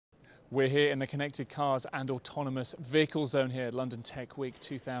We're here in the Connected Cars and Autonomous Vehicle Zone here at London Tech Week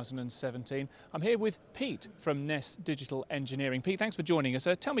 2017. I'm here with Pete from Ness Digital Engineering. Pete, thanks for joining us.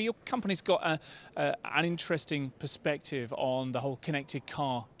 Tell me, your company's got an interesting perspective on the whole connected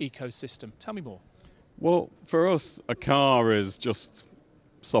car ecosystem. Tell me more. Well, for us, a car is just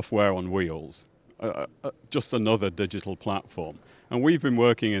software on wheels, just another digital platform. And we've been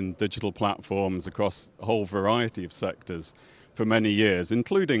working in digital platforms across a whole variety of sectors for many years,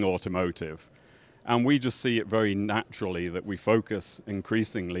 including automotive. And we just see it very naturally that we focus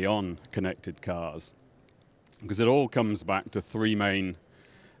increasingly on connected cars, because it all comes back to three main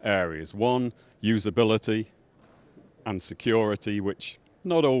areas. One, usability and security, which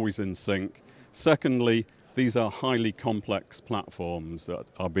not always in sync. Secondly, these are highly complex platforms that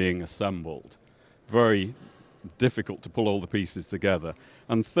are being assembled. Very difficult to pull all the pieces together.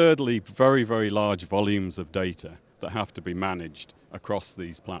 And thirdly, very, very large volumes of data that have to be managed across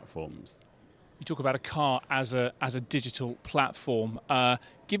these platforms. You talk about a car as a digital platform.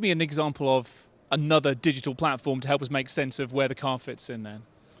 Give me an example of another digital platform to help us make sense of where the car fits in then.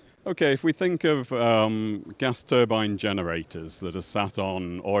 Okay, if we think of gas turbine generators that are sat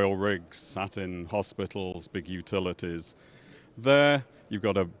on oil rigs, sat in hospitals, big utilities, there you've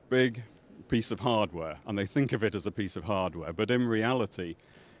got a big piece of hardware, and they think of it as a piece of hardware, but in reality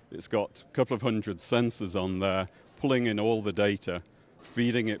it's got a couple of hundred sensors on there, pulling in all the data,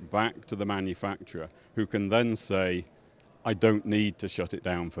 feeding it back to the manufacturer, who can then say, I don't need to shut it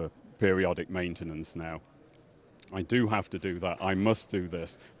down for periodic maintenance now. I do have to do that. I must do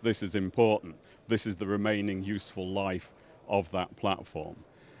this. This is important. This is the remaining useful life of that platform.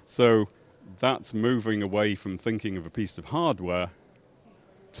 So that's moving away from thinking of a piece of hardware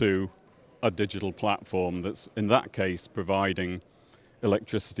to a digital platform that's, in that case, providing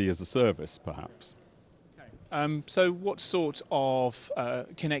electricity as a service, perhaps. So what sort of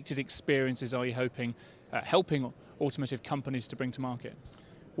connected experiences are you hoping, helping automotive companies to bring to market?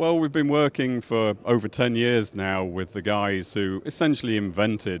 Well, we've been working for over 10 years now with the guys who essentially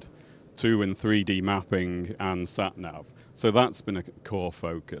invented 2 and 3D mapping and sat-nav. So that's been a core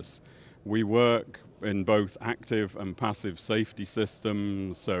focus. We work in both active and passive safety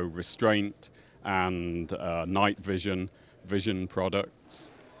systems, so restraint and night vision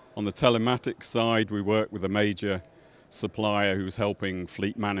products. On the telematics side, we work with a major supplier who's helping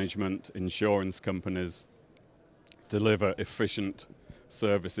fleet management, insurance companies deliver efficient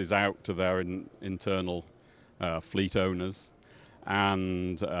services out to their internal fleet owners.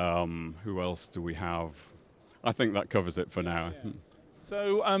 And who else do we have? I think that covers it for now. Yeah.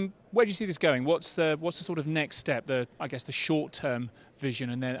 So where do you see this going? What's the sort of next step? I guess the short-term vision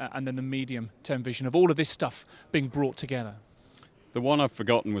and then the medium-term vision of all of this stuff being brought together. The one I've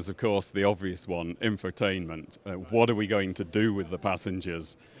forgotten was, of course, the obvious one, infotainment. What are we going to do with the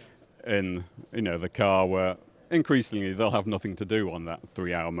passengers in the car where increasingly they'll have nothing to do on that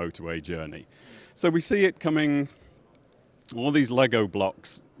 3-hour motorway journey? So we see it coming, all these Lego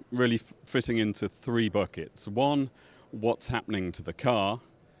blocks really fitting into 3 buckets. One, what's happening to the car.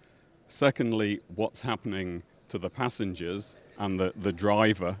 Secondly, what's happening to the passengers and the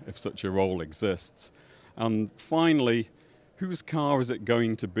driver, if such a role exists. And finally, whose car is it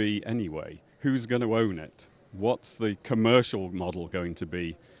going to be anyway? Who's going to own it? What's the commercial model going to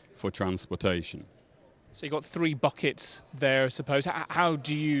be for transportation? So you've got 3 buckets there, I suppose. How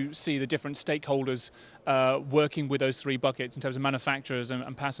do you see the different stakeholders working with those 3 buckets in terms of manufacturers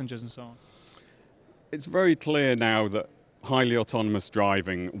and passengers and so on? It's very clear now that highly autonomous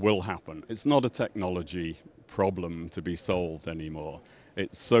driving will happen. It's not a technology problem to be solved anymore.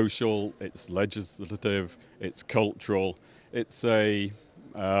 It's social, it's legislative, it's cultural. It's a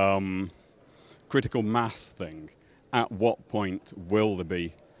critical mass thing. At what point will there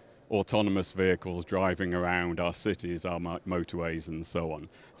be autonomous vehicles driving around our cities, our motorways, and so on?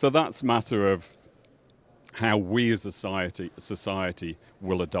 So that's a matter of how we as a society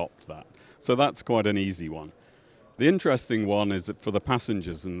will adopt that. So that's quite an easy one. The interesting one is that for the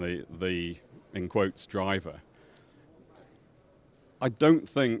passengers and the in quotes, driver, I don't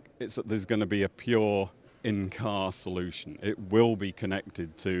think there's going to be a pure in-car solution. It will be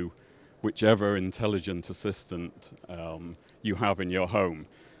connected to whichever intelligent assistant you have in your home.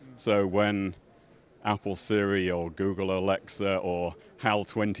 So when Apple Siri or Google Alexa or HAL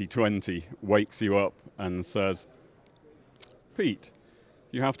 2020 wakes you up and says, Pete,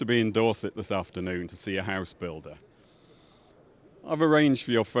 you have to be in Dorset this afternoon to see a house builder. I've arranged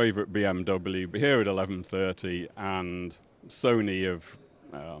for your favourite BMW here at 11:30, and Sony have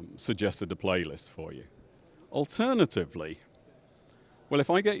suggested a playlist for you. Alternatively, well, if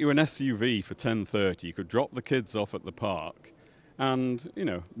I get you an SUV for 10:30, you could drop the kids off at the park and, you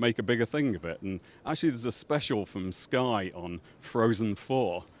know, make a bigger thing of it. And actually there's a special from Sky on Frozen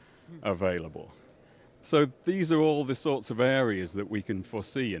 4 available. So these are all the sorts of areas that we can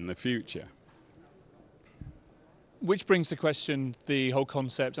foresee in the future. Which brings to question the whole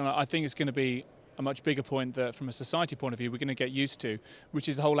concept, and I think it's going to be a much bigger point that from a society point of view we're going to get used to, which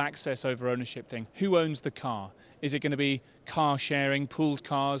is the whole access over ownership thing. Who owns the car? Is it going to be car sharing, pooled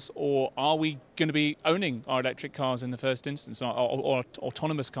cars, or are we going to be owning our electric cars in the first instance, or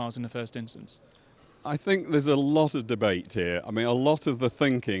autonomous cars in the first instance? I think there's a lot of debate here. I mean, a lot of the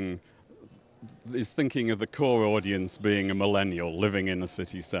thinking is thinking of the core audience being a millennial living in a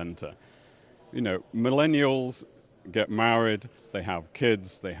city centre. You know, millennials get married, they have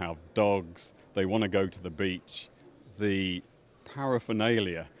kids, they have dogs, they want to go to the beach. The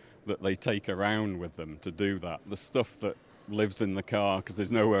paraphernalia that they take around with them to do that, the stuff that lives in the car because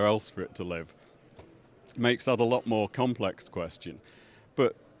there's nowhere else for it to live, makes that a lot more complex question.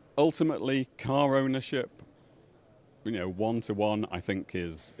 But ultimately, car ownership, you know, one-to-one, I think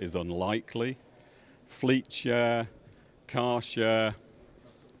is unlikely. Fleet share, car share,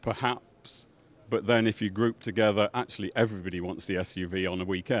 perhaps. But then if you group together, actually everybody wants the SUV on a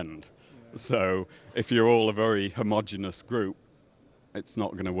weekend. Yeah. So if you're all a very homogenous group, it's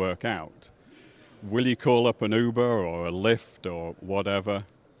not going to work out. Will you call up an Uber or a Lyft or whatever?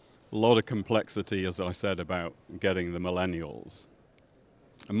 A lot of complexity, as I said, about getting the millennials.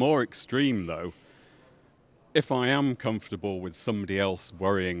 A more extreme, though, if I am comfortable with somebody else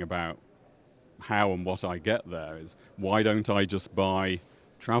worrying about how and what I get there, is why don't I just buy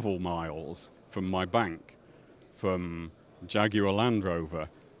travel miles from my bank, from Jaguar Land Rover,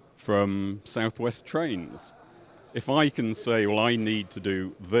 from Southwest Trains? If I can say, well, I need to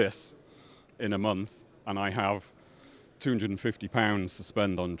do this in a month and I have £250 to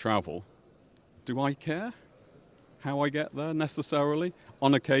spend on travel, do I care how I get there necessarily?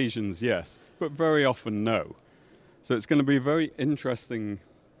 On occasions, yes, but very often, no. So it's going to be a very interesting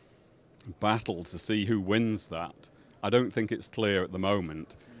battle to see who wins that. I don't think it's clear at the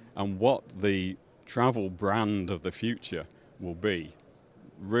moment. And what the travel brand of the future will be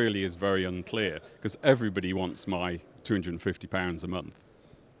really is very unclear, because everybody wants my £250 a month.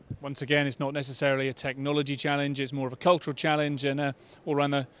 Once again, it's not necessarily a technology challenge, it's more of a cultural challenge, and all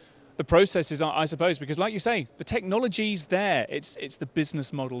around the processes, I suppose, because like you say, the technology's there, it's the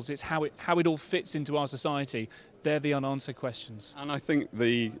business models, it's how it all fits into our society. They're the unanswered questions. And I think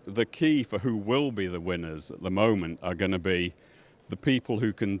the key for who will be the winners at the moment are going to be the people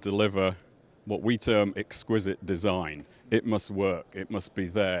who can deliver what we term exquisite design. It must work, it must be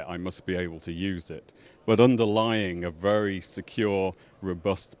there, I must be able to use it. But underlying a very secure,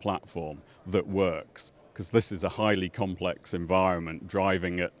 robust platform that works, because this is a highly complex environment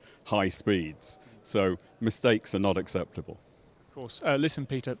driving at high speeds. So mistakes are not acceptable. Of course. Listen,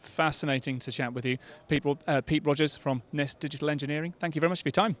 Peter, fascinating to chat with you. Pete Rogers from Ness Digital Engineering, thank you very much for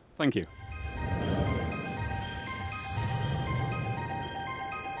your time. Thank you.